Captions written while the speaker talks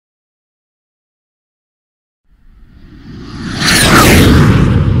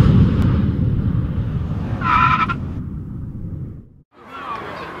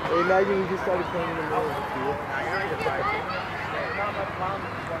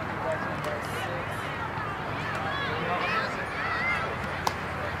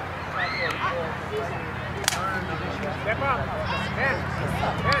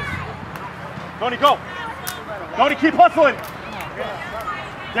Tony, go. Tony, keep hustling.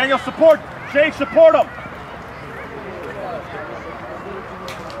 Daniel, support. Jay, support him.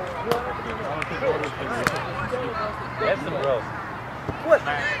 That's some growth. What?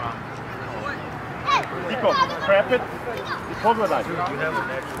 Nico, cramp it. Hold it on. You have a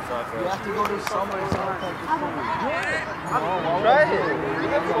natural soft growth. You have to go to somewhere. Try it.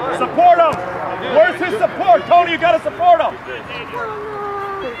 Support him. Where's his support? Tony, you got to support him.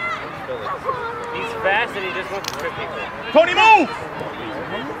 He's fast and he just wants to trip people. Tony, move.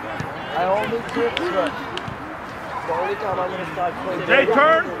 I only trip, but the only time I'm going to start playing. Jay,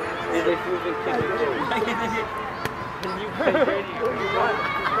 turn. Is if you've been kicking too. And you play ready.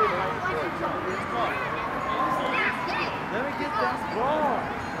 Let me get that ball.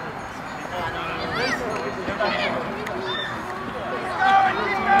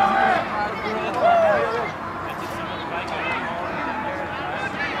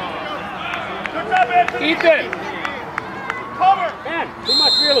 Good job, Anthony. Ethan! Cover. Man, too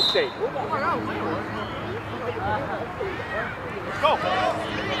much real estate. Go.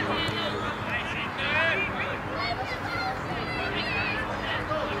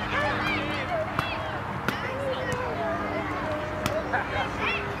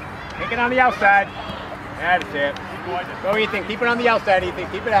 Take it on the outside. That's it. Go, Ethan. Keep it on the outside, Ethan.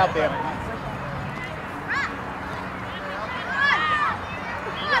 Keep it out there.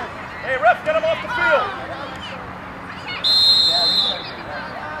 Hey, ref, get him off the field.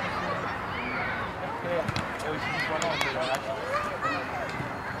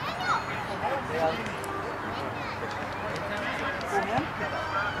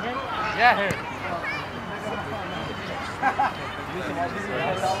 Yeah, here.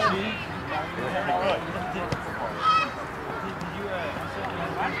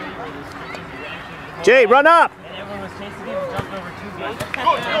 Jay, run up! And everyone was chasing him and jumped over 2 gates.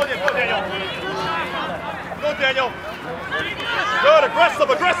 Go, Daniel. Go, Daniel. Good, aggressive,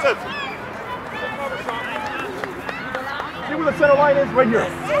 aggressive. See where the center line is? Right here.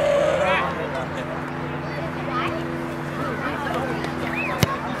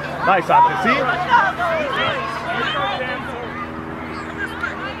 Nice, Anthony. See?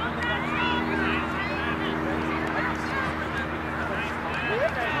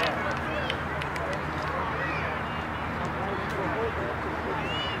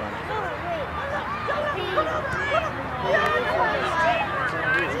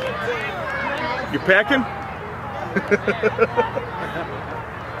 You packing?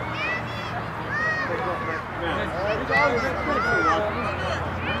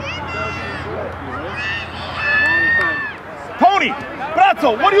 Tony! Brazzo,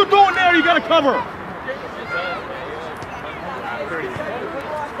 what are you doing there? You gotta cover!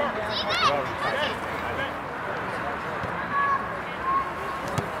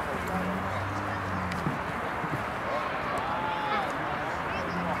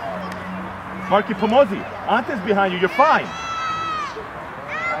 Marky Pomozzi, Ante's behind you, you're fine.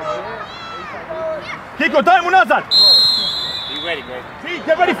 Kiko, daj mu nazad! Be ready, Greg. See,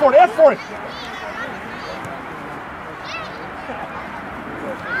 get ready for it, ask for it!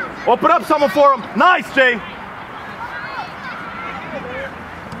 Open up someone for him. Nice, Jay!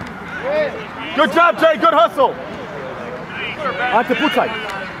 Good job, Jay, good hustle! Ante, pucaj!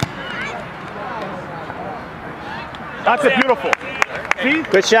 That's it, beautiful. See?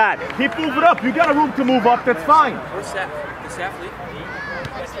 Good shot. Keep moving up. You got a room to move up. That's fine. Where's that? This athlete?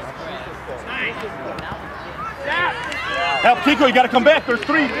 Help, Kiko. You got to come back. There's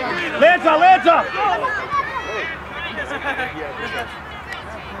 3. Lanza, Lanza.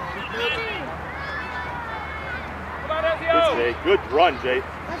 Good, Jay. Good run, Jay.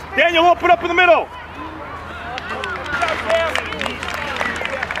 Daniel, open up in the middle.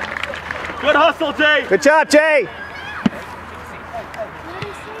 Good hustle, Jay. Good job, Jay.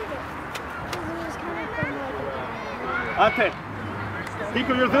 Ante,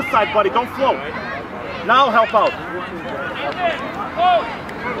 Kiko, you're this side, buddy. Don't float. Now help out.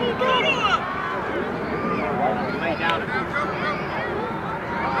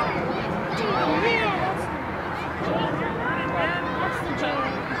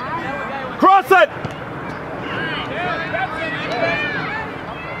 Cross it!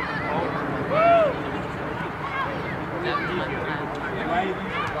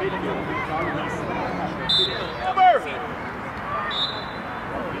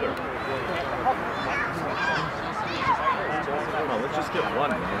 Let's just get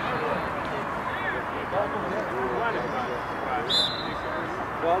one.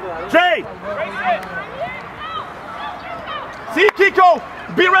 Jay! See, Kiko,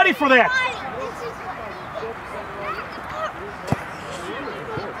 be ready for that.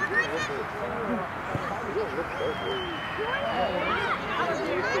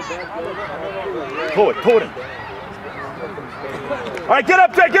 Pull it him. All right, get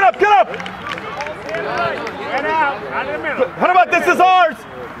up, Jay, get up, get up! Get out of the middle. How about this is ours?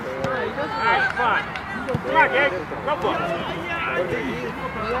 All right, come on. Come on, Gabe. Go for it.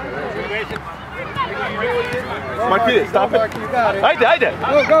 Marquis, stop it. You got it. Haydi.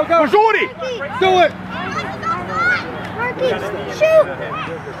 Go. Majuri! Do it. Shoot!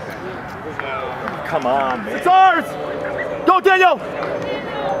 Come on, man. It's ours! Go, Daniel!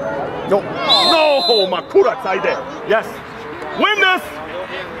 No, Makurat, haydi. Yes. Win this!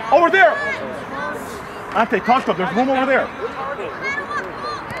 Over there! Ante, Toshko, there's room over there.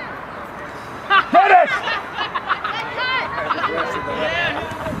 Get it!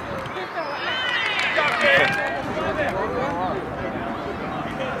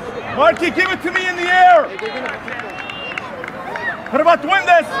 Marky, give it to me in the air! What about win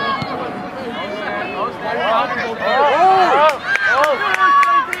this?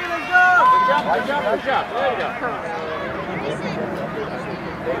 Good job. There you go.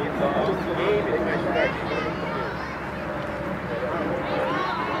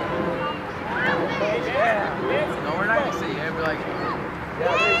 No, we're not gonna see him. We're like,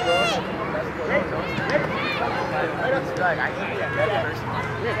 yeah, there you go. Like, I can't get that person.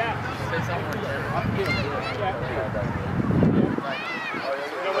 Say something like that.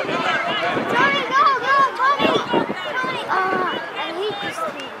 Johnny, go, Tony! I hate this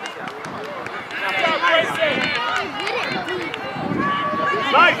team.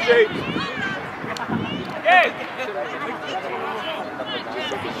 Nice, Jake!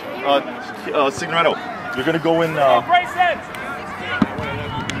 Signorino, you're gonna go in. Go,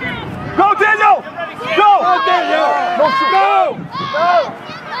 Daniel! Go! Daniel! Go!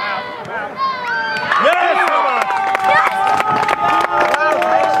 Yes!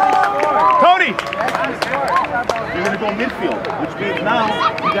 Tony! You're gonna go midfield, which means now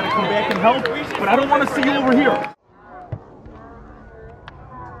you gotta come back and help, but I don't want to see you over here.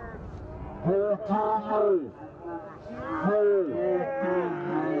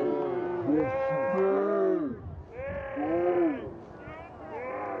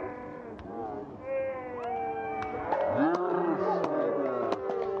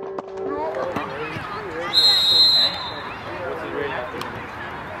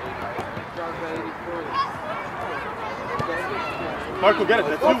 Marco, get it.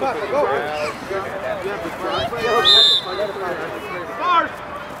 That's you. Stars!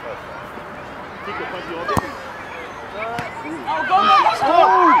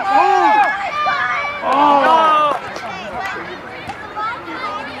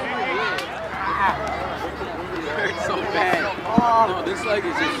 It's so bad. No, this leg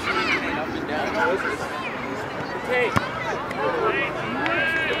is just shooting up and down.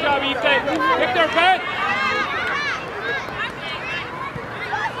 Good job, Ethan. Victor, good.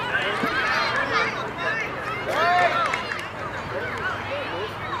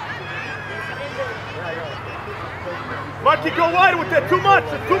 Marky, go wide with that. Too much.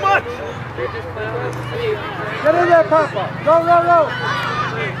 It's too much. Get in there, Papa. Go.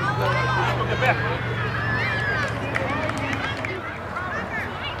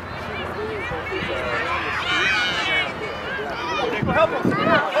 Help him.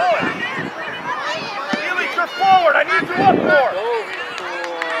 Forward. Elite, you're forward. I need you up more.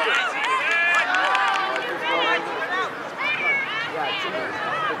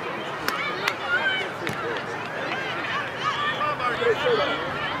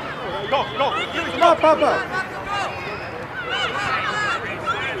 Go. Come on, Papa.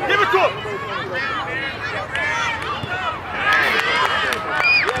 Give it to him.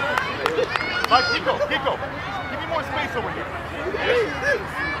 Mike, Kiko. Give me more space over here.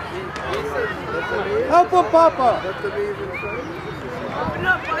 Help him, Papa. Open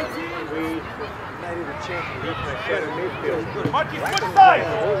up, my team. Marky, switch sides.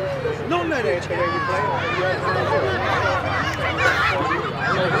 No net it.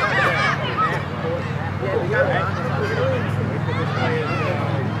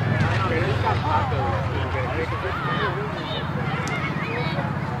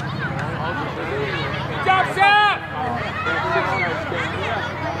 Good job, Sam.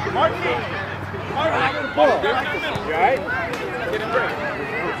 Marky. Ball. You all right?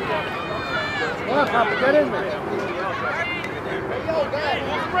 Come on, Papa, get in there.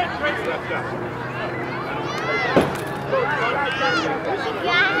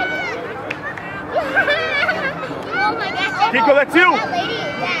 Oh my gosh. Kiko, that's you. That lady,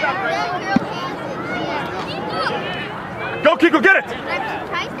 Go, Kiko, get it.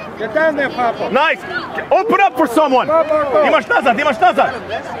 Get down there, Papa. Nice. Open up for someone. Go. Imaš nazad.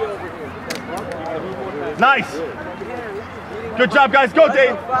 Nice. Good job, guys. Go,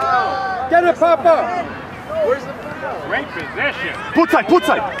 Dave. Get it, Papa. Where's the foul? Great possession. Put tight, put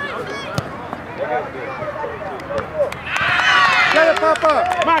tight. Get it,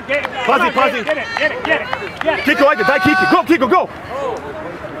 Papa. Come on, get it. Fuzzy, fuzzy. Get it. Kiko, I can die, Kiko. Go, Kiko, go.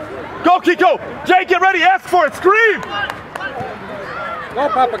 Go, Kiko. Jay, get ready. Ask for it. Scream. Go,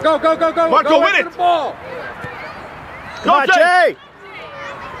 Papa. Go. Marco, win after it. the ball. Go, Jay.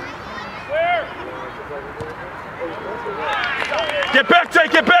 Get back, Jay.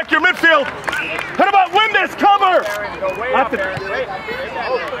 Get back. Your midfield. How about win this? Cover. Go way up there.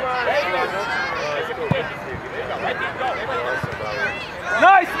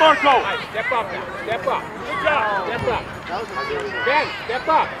 Nice, Marco. Step up. Good job. Step up. Ben, step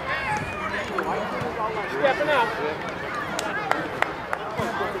up. Stepping up.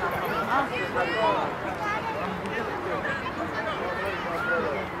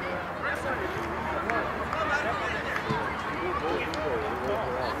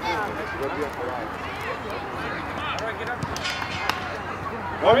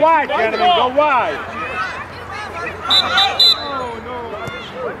 Go wide, gentlemen. Go wide.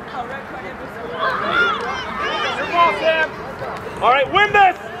 All right, win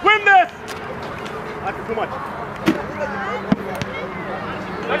this. Win this. That's too much.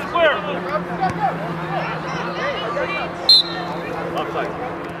 That's clear. Offside.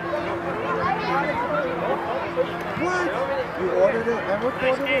 What? You ordered it and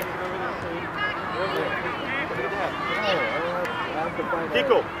recorded it?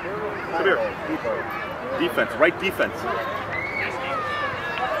 Kiko, come here. Defense, right defense.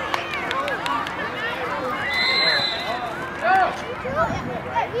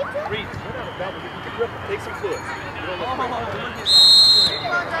 Take some fluid.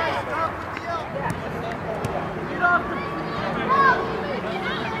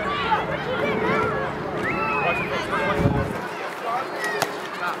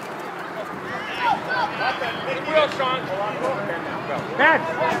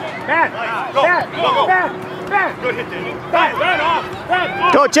 Good hit, Daniel.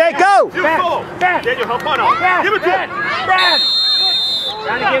 Go, Jay, go! You follow. Daniel, help on out. Give it to him.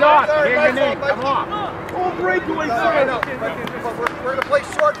 Trying to get off. Hear your name. Come on. Oh, breakaway side. We're going to play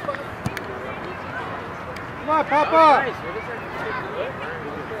short. Come on, Papa.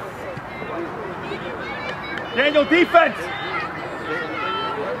 Daniel, defense.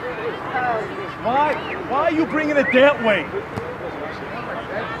 Why are you bringing it that way?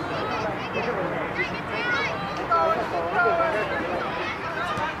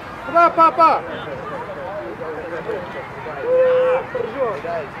 Come on, Papa.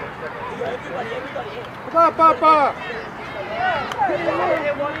 Come on, Papa.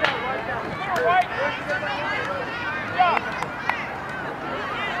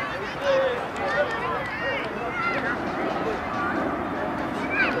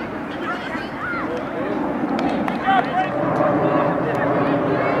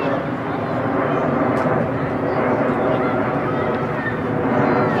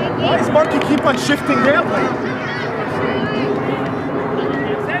 Why does Marky keep on shifting that way?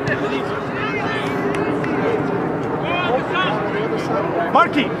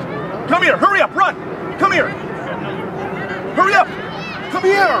 Marky, come here, hurry up, run! Come here! Hurry up! Come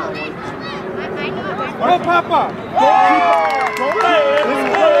here! Go, Papa. Don't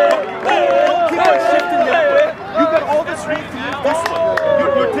keep on shifting that way. You got all this room to move this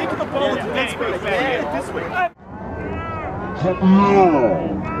way. You're taking the ball into that space. Get it this way.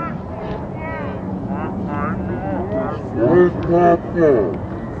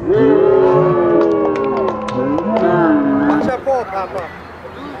 Watch that ball, Papa.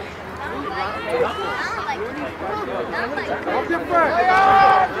 Up your front.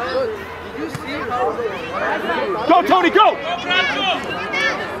 Go, Tony, go!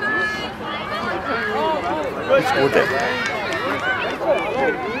 He scored that.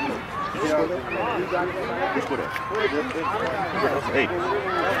 He scored that. Hey.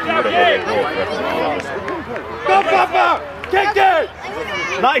 Go, Papa! Kick it!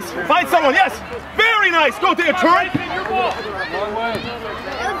 Nice. Find someone, yes! Very nice! Go, Dan, turn!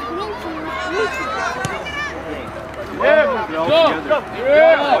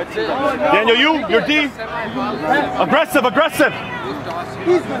 Daniel, you're D. Aggressive.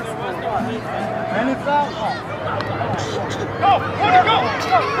 And it's out. Go, Tony, go!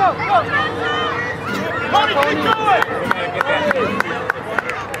 Tony, keep going!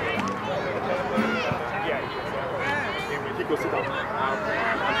 Sit down.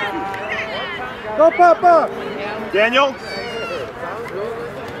 Go, Papa. Daniel.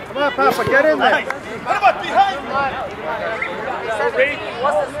 Come on, Papa, get in there. Nice. What about behind?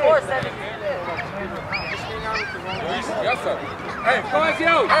 What's the score, 7? Yes, sir. Hey, cross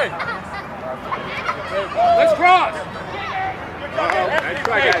you. Hey. Let's cross. Nice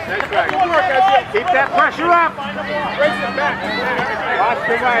try, guys. Nice try. Good work, guys. Keep that pressure up. Race it back. Watch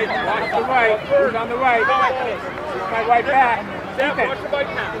the right. Watch the right. Who's on the right? Keep my right back. Ethan.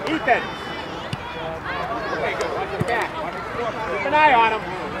 Ethan. Okay, good. Watch the back. Keep an eye on him.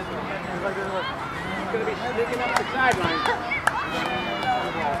 He's going to be sneaking up the sideline.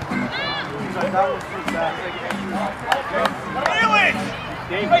 Really?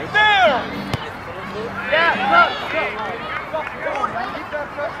 Right there! Yeah, go.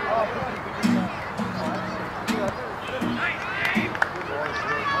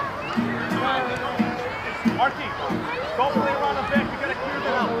 Marky, don't play around the back. You gotta clear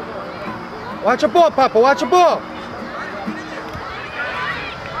the house. Watch your ball, Papa. Watch your ball.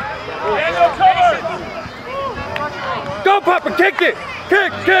 Daniel, cover! Go, Papa. Kick it.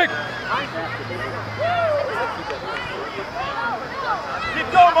 Kick. Keep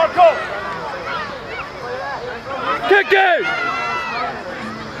going, Marco! Kick it.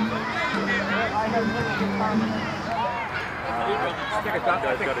 Stick it up. I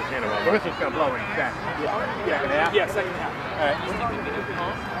think Marissa's going to blow it back. Second half? Yeah, second half. All right.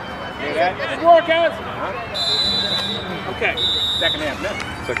 Hear that? Score, guys. Okay. Second half.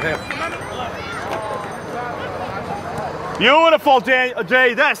 Second half. Beautiful, Jay.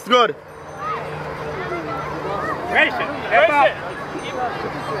 That's good. Grayson, step up.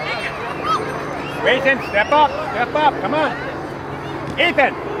 Grayson, step up. Step up. Come on.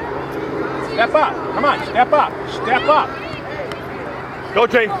 Ethan, step up. Come on. Step up. Step up. Go,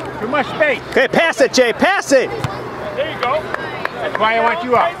 Jay. Too much space. Okay, pass it, Jay. Pass it. There you go. That's why I want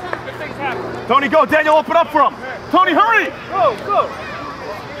you up. Good things happen. Tony, go. Daniel, open up for him. Tony, hurry! Go.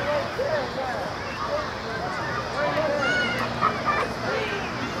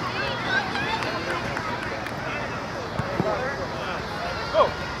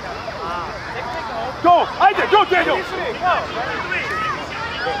 Go! Ajde, go, Daniel!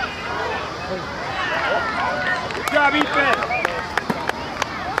 Good job, Ethan.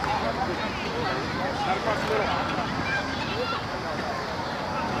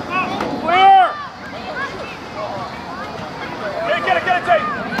 Clear! Get it, Jay!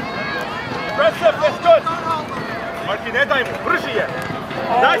 Press up, that's good! Marky, ne daj mu, brži je!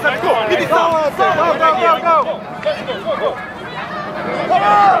 Daj sad, go! Idi sam! Go.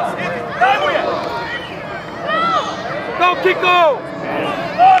 Daj mu je! Go, Kiko.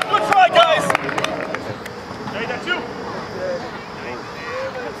 Oh, good try, guys! Jay, that's you!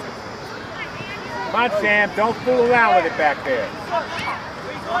 Come on, Sam. Don't fool around with it back there.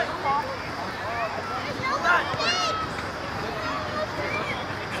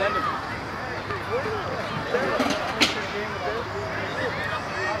 Send him.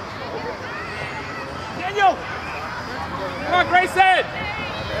 Daniel! Come on, Grayson.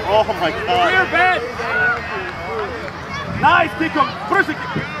 Oh my God! Clear, Ben. Nice, Kiko! Brži!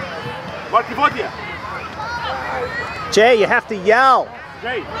 Marky, vodi je! Jay, you have to yell.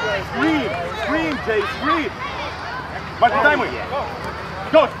 Jay, scream! Scream, Jay, scream! Marky, daj mu je!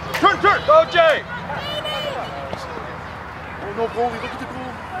 Go! Turn! Go, Jay. Oh no, goalie, look at the goal!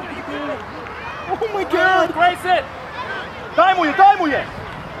 Oh my God! Grayson. Daj mu je!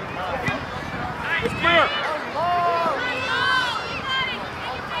 It's clear.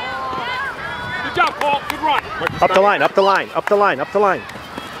 Good job, Paul. Good run. Up the line, up the line, up the line, up the line.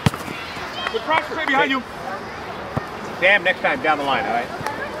 Good pressure. Stay behind you! Sam, next time down the line, all right?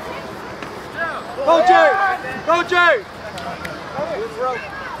 Go, Jay. Go, Jay.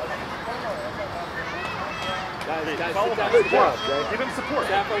 Good job, Jay. Give him support.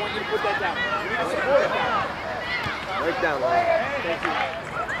 Staff, I want you to put that down. You need to support it. Right down, line. Thank you.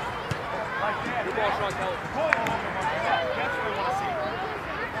 Good ball, Sean Kelly.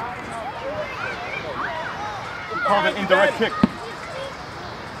 He called an indirect kick.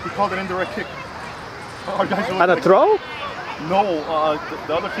 He called an indirect kick. Our guys are On a throw? No,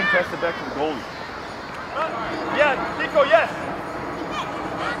 the other team passed it back to the goalie. Yeah, Kiko, yes.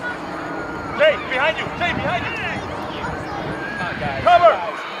 Jay, behind you. Jay, behind you. Cover.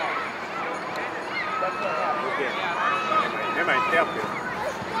 Never mind, stay up here.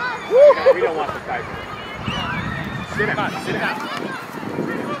 We don't want the type. Sit him out, sit him out.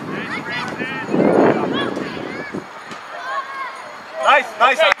 Nice,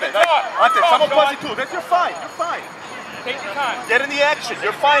 Okay, Ante. good talk. Ante, Good someone talk, punch it too. You're fine. You're fine. Take your time. Get in the action.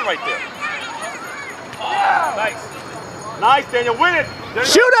 You're fine right there. Nice. Nice, Daniel. Win it. There you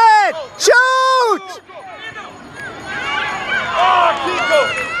go. Shoot it! Shoot! Oh, Kiko.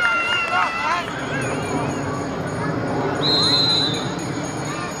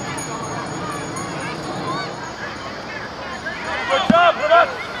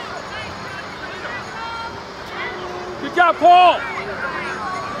 job, Cole.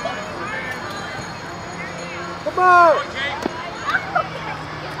 Come on!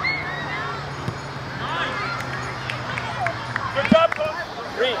 Good job, Cole.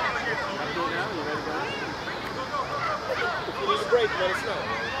 Reed. If you need a break, let us know.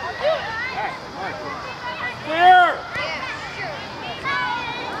 Clear.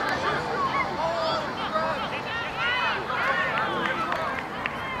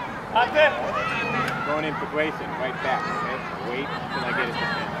 That's it. Going in for Grayson, right back, okay? Wait until I get it to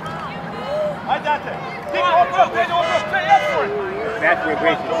finish. I got it. Take it, open up, Daniel, open up. Stay up for it. That's where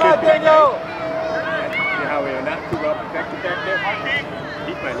Grayson Come should on, be. Daniel! See how we're not too well protected back there?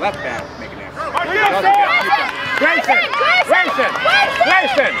 Keep my left back making that. Grayson! Grayson!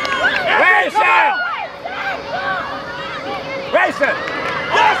 Grayson! Grayson! Grayson!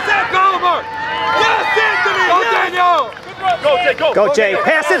 Yes, go, Mark. Yes, Anthony. Go, yes. Daniel! Go, Jay, go. Go, Jay.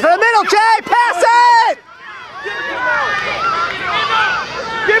 Pass it for the middle, Jay. Pass it.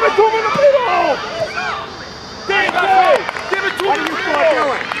 Give it to him in the middle. Jay, give it to him in the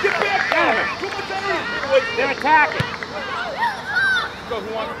middle. Get back there. They're attacking. Go,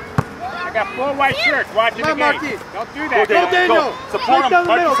 who wants? I got 4 white shirts watching the Come on, game. Marky. Don't do that. Go, Daniel! Support him. Right down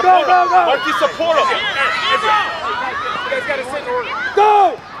the middle. Marky, Go, support him. go, go. Marky, support him. You guys got to sit in order.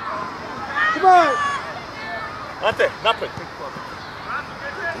 Go! Come on! Ante, nothing.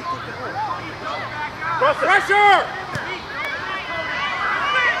 Pressure!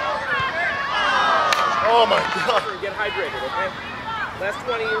 Oh my God. Get hydrated, okay? Last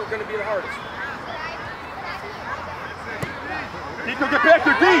 20 are going to be the hardest. Kiko, get back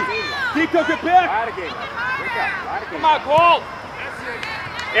here, D. Kiko, get A back. lot of games. Wake up. A lot of games. Come on, Cole.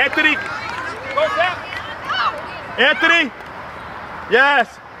 Anthony. Go, Sam. Anthony.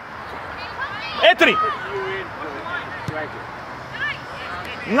 Yes. Anthony.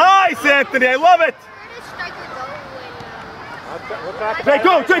 Nice, Anthony. I love it. We'll talk about Jay, it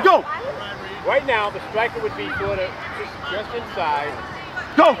go. right Jay, now. go. Right now, the striker would be sort of just inside.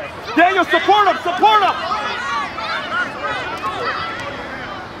 Go. Daniel, support him. Support him.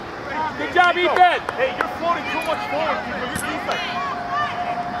 Good job, Ethan. Hey, you're floating too much forward, Kiko. You're defense.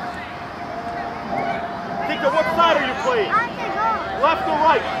 Kiko, what side are you playing? Left or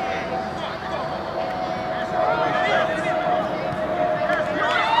right?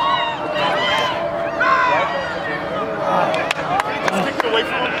 Stick it away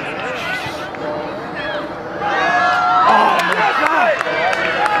from him. Oh, my God.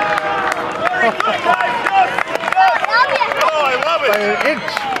 Very good, guys. Oh, I love it. By an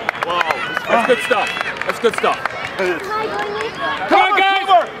inch. Wow. That's good stuff. That's good stuff. Come on, guys!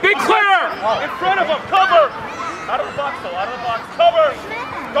 Be clear! In front of him, cover! Out of the box, though, out of the box. Cover!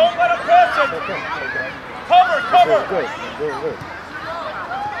 Don't let him pass it! Cover, cover! Good, good, good.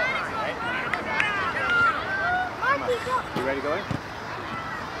 You ready to go in?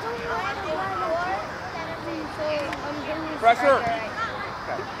 Pressure.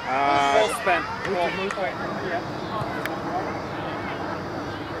 Full spin.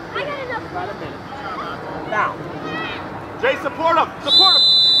 About a minute. Now. Jay, support him! Support him!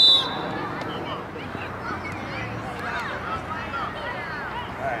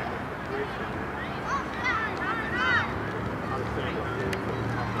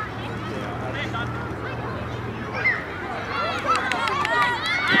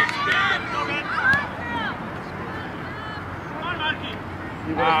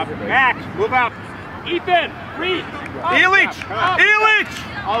 Max, move up. Ethan, Reed. Illich! Illich!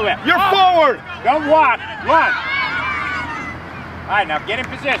 All the way. You're forward! Don't walk. Run. All right, now get in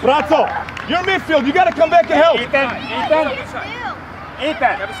position. Brazzo, you're midfield. You got to come back and help. Ethan, Ethan,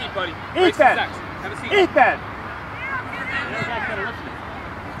 Ethan, Have a seat, buddy. Ethan, Have a seat. Ethan.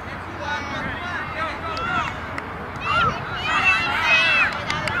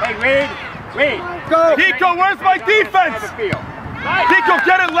 Hey, Reed. Go! Kiko, where's my defense? Kiko,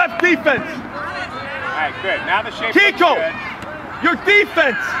 get in left defense. All right, good. Now the shape. Kiko, looks good. your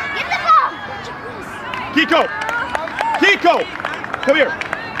defense. Get the ball! Kiko, Kiko, come here.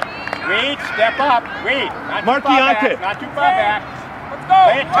 Reed, step up. Reed, not too Marky far Ante. back. Not too far back. Let's go.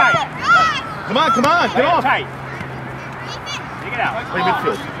 Play it tight. Come on, come on, Play get it off. tight. Take it out. Play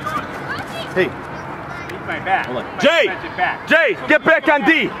midfield. Hey, Keep my back. hold on. My Jay, defensive back. Jay, get back on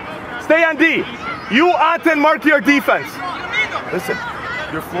D. Stay on D. You, Ante, and Marky are defense. Listen,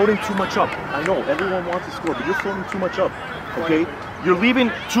 you're floating too much up. I know, everyone wants to score, but you're floating too much up, okay? You're leaving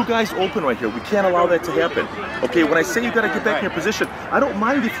 2 guys open right here. We can't allow that to happen. Okay, when I say you got to get back in your position, I don't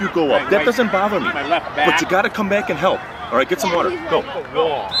mind if you go up. That doesn't bother me. My left back. But you got to come back and help. All right, get some water. Go.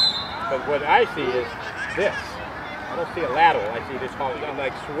 Wall. But what I see is this. I don't see a lateral. I see this whole, I'm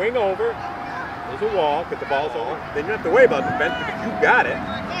like swing over, There's a wall, because the ball's over. Then you don't have to worry about defense because you got it.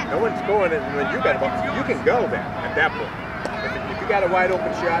 No one's scoring it, and when you got the ball, you can go then at that point. If you got a wide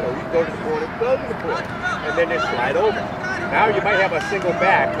open shot, or you go to the corner, go to the corner, and then just slide over. Now you might have a single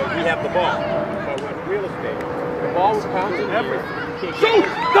back, but we have the ball. But with real estate, the ball was bouncing everything. Shoot!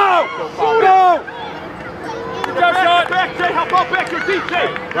 Go! Go! Jump shot! Back, Jay, help out back your deep, Jay.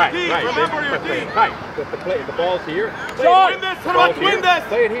 Right, deep, right. remember your deep. Right. The ball's here. Shot! Win this, win this!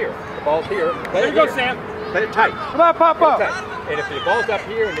 Play it here. The ball's here. Play it here. Go, Sam. Play it tight. Come on, Papa. And if the ball's up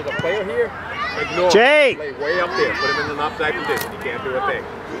here and there's a player here, ignore Jay. it. Play way up there. Put him in an offside position. You can't do a thing.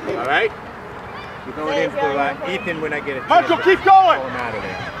 All right? You're going in for Ethan when I get it. Marco, keep going! Pull him out of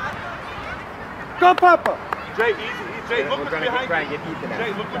there. Go, Papa. Jay, easy. Jay, look what's behind you. Try and get Ethan out.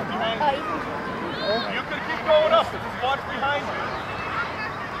 Jay, look what's behind you. You can keep going up. This is what's behind you.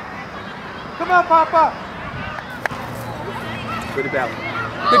 Come on, Papa. Good about it.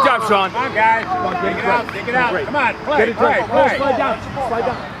 Good job, Sean. Come on, guys. Take it out. Take it out. Come on. Play. Play. Slide down. Slide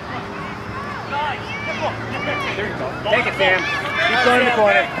down. There you go. Take it, Sam. Keep going to the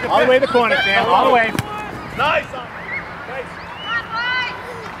corner. All the way to the corner, Sam. All the way. Nice.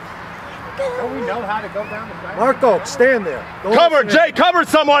 Don't we know how to go down the side? Marco, stand there. Don't Cover, listen in. Jay, cover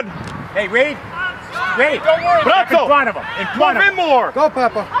someone. Hey, Reed. Reed. Don't worry. Step in front of him. In front Move of in him. more. Go,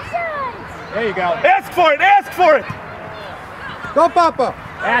 Papa. There you go. Ask for it, ask for it. Go, Papa.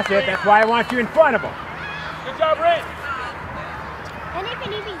 That's it. That's why I want you in front of him. Good job, Reed.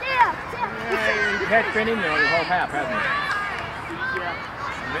 You've had spinning the whole half, hasn't he?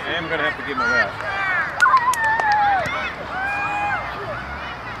 I am going to have to give him a rest.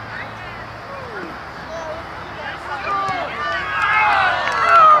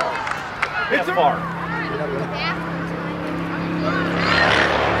 It's far.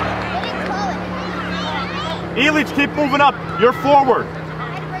 Elich, keep moving up. You're forward.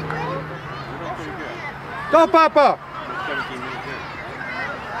 Go, Papa.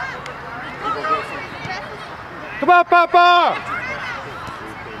 Come on, Papa.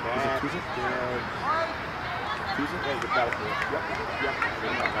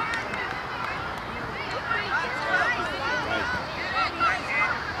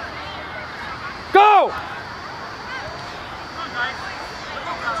 Go!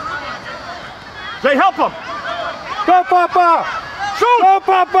 Jay, help him! Go, Papa. Shoot! Go,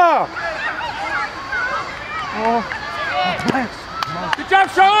 Papa. Oh. Good job,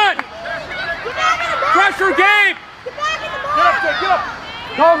 Sean. Pressure game. Get up, Jay, get up!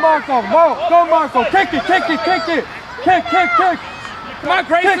 Go, Marco. Go, Marco. Kick it, kick it, kick it. Kick, kick, kick. Come on,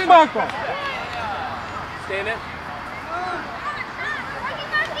 Grayson. Kick, Marco. Stand it.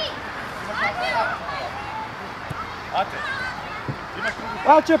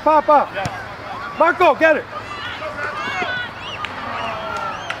 Watch it, Papa. Marco, get it.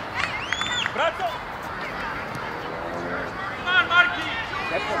 Brazo! Come on, Marky!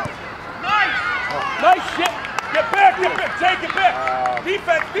 Nice! Nice shit! Get back, Jay, get back!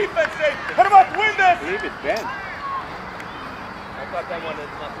 Defense, Jay! How about win this? I believe it's Ben. I thought that one is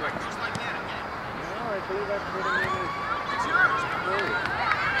not right. Just like that again. No, I believe I put him in his... It's yours.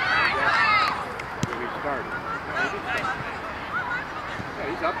 Where we started. Yeah,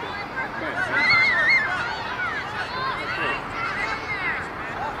 he's up there. Okay.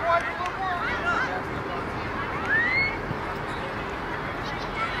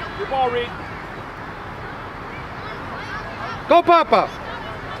 Good ball, Reed. Go, Papa.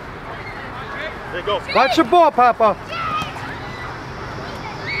 There you go. Watch the ball, Papa.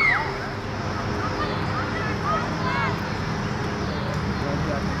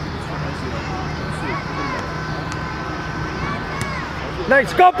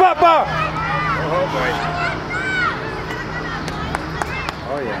 Nice. Go, Papa. Oh, boy.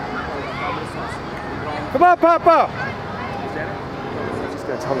 Oh, yeah. Come on, Papa. Just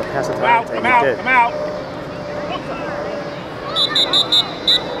gonna tell him to pass it to Come out, him. come out, He did. come out.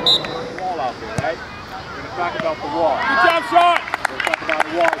 Wall out there, right? We're going to talk about the wall. Good job, Sean. We're going to talk about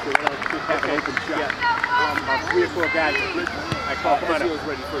the wall, so we don't just have an open shot. About 3 or 4 guys. I call, come on up.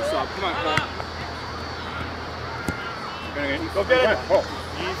 ready for a stop. Come on, Cole. Go get it. Oh.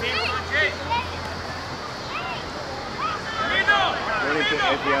 Easy. Running to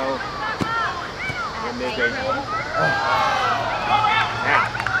Ezio. And there's a...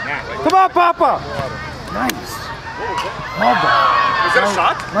 Now. Come on, Papa. Nice. Well done. Is that a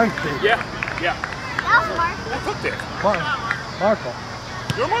shot? Nice, baby. Yeah. Who took that? Marco.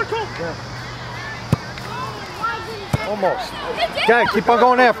 You're Marco? Almost. Okay, keep on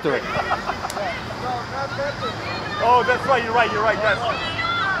going after it. Oh, that's right, you're right, yes.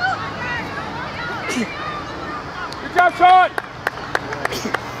 Good job, Sean.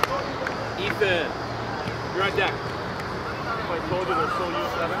 Ethan, you're on deck. I told you they're so used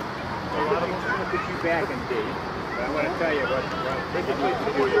to that. A lot of them are going to put you back in D. But I'm going to tell you what. They can play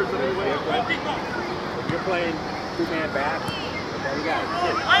 2 more years anyway. If you're playing two-man back, that's all you got.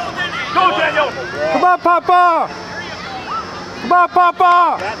 Go, Daniel! Come on, Papa! Come on,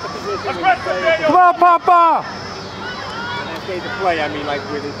 Papa! That's the position Let's where rest you play. him, Daniel! Come on, Papa! When I say to play, I mean like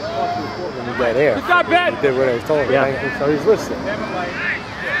with his When you got here, Good job, Ben. he did what I was told him. Yeah. So he's listening.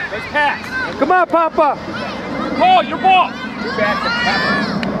 Let's pass. Come on, Papa! Paul, your ball. two backs of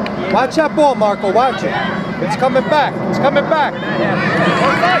pepper. Watch that ball, Marco. Watch it. It's coming back. It's coming back.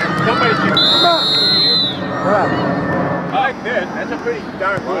 Somebody should Come on. Come on. I like this. That's a pretty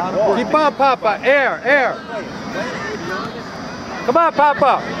darn good ball. Keep on, Papa. Air, air. Come on,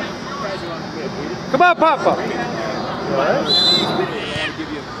 Papa. Come on, Papa.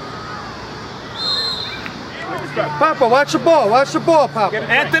 Papa, watch the ball. Watch the ball, Papa.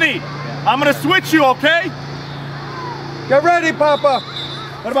 Anthony, I'm going to switch you, okay? Get ready, Papa.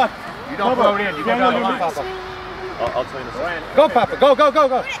 What about? You don't throw it in. You go down the line. Papa. I'll tell you in a second. Go, Papa. Go, go, go,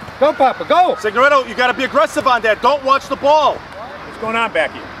 go. Go, Papa. Go. Signoretto, you got to be aggressive on that. Don't watch the ball. What's going on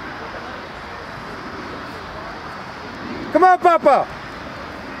back here? Come on, Papa.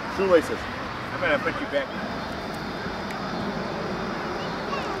 Shoelaces. I'm going to put you back.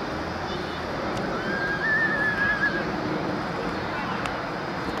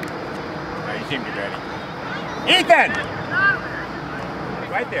 Now you seem to be ready. Ethan!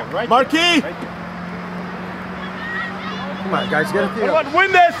 Right there, right Marquis! there. Right there. Come on, guys. Get a Come field. on,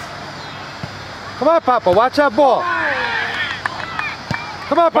 win this! Come on, Papa. Watch that ball.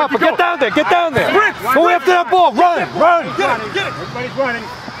 Come on, Papa. Get down there. Get down there. Go after that ball. Run. Run. Get it, get it! Everybody's running.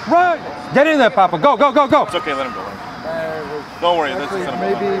 Run. Get in there, Papa. Go, go, go, go. It's okay, let him go. Don't worry, this is going to be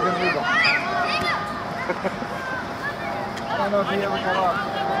Maybe even legal. I don't know if he ever got off.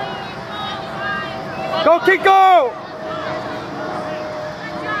 Go, Kiko!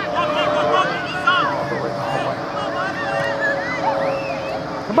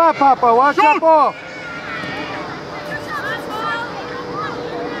 Come on, Papa. Watch that ball.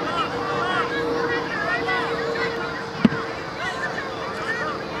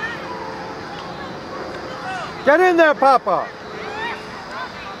 Get in there, Papa.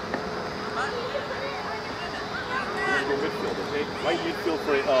 Go midfield, okay? Light midfield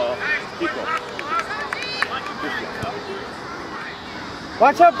for Kiko.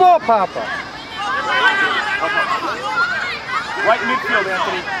 Watch that ball, Papa. Right midfield,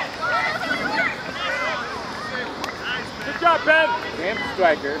 Anthony. Good job, Ben. Damn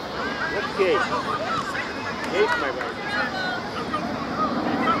striker. What's Gabe? Gabe's my right.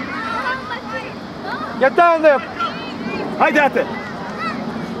 Get down there. Hi, Dante.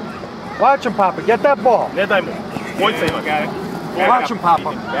 Watch him, Papa. Get that ball. Ne dajmo. Boj se ima. Got it. Watch him,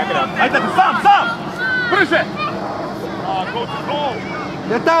 Papa. Back it up. Hi, Dante. Sam! Brže! Go.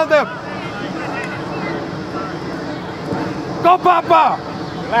 Get down there. Go, Papa.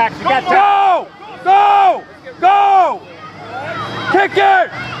 Relax. You got time. Go! Go! Go! Kick it!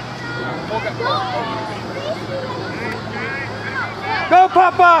 Go,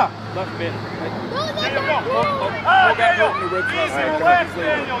 Papa! Left mid. Easy, relax,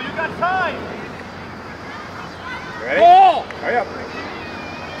 Daniel. You got time. Ready? Ball! Hurry up.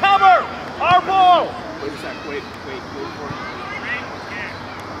 Cover! Our ball! Wait a sec. Wait for it.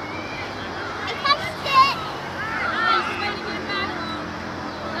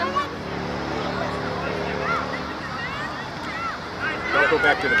 Don't go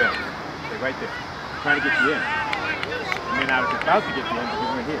back to the bench. Stay right there. I'm trying to get you in. I mean, I was about to get you in, but you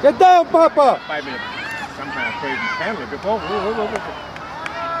weren't here. Get down, Papa! 5 minutes. Some kind of crazy penalty. But whoa.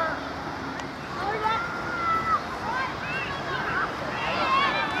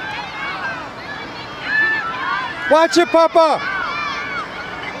 Watch it, Papa!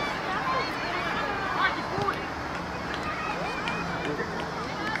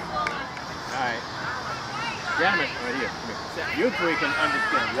 Alright. Damn it. Right here. Come here. You three can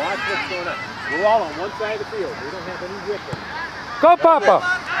understand. Watch what's going on. We're all on one side of the field. We don't have any width in it. Go, Papa!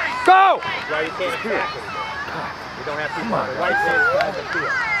 Go! That's why you can't attack it. We don't have people on the right hand side of the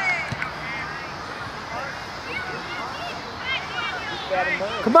field. Keep that in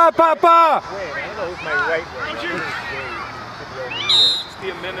mind. Come on, Papa! I don't know who's my right wing. Just be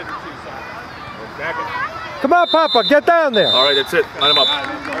a minute or two, son. Second. Come on, Papa! Get down there! All right, that's it. Line him up.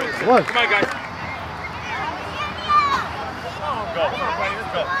 One. Come on, guys. Go. Go.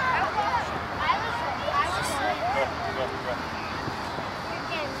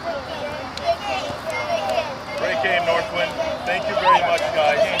 Great game, Northwind. Thank you very much,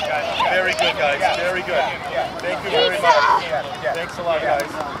 guys. Very good, guys. Very good. Thank you very much. Thanks a lot, guys.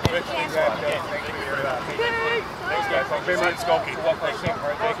 Rich, thanks a lot. Thank you very much. Thanks, guys. Thank you very much,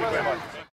 Skokie. Thank you very much.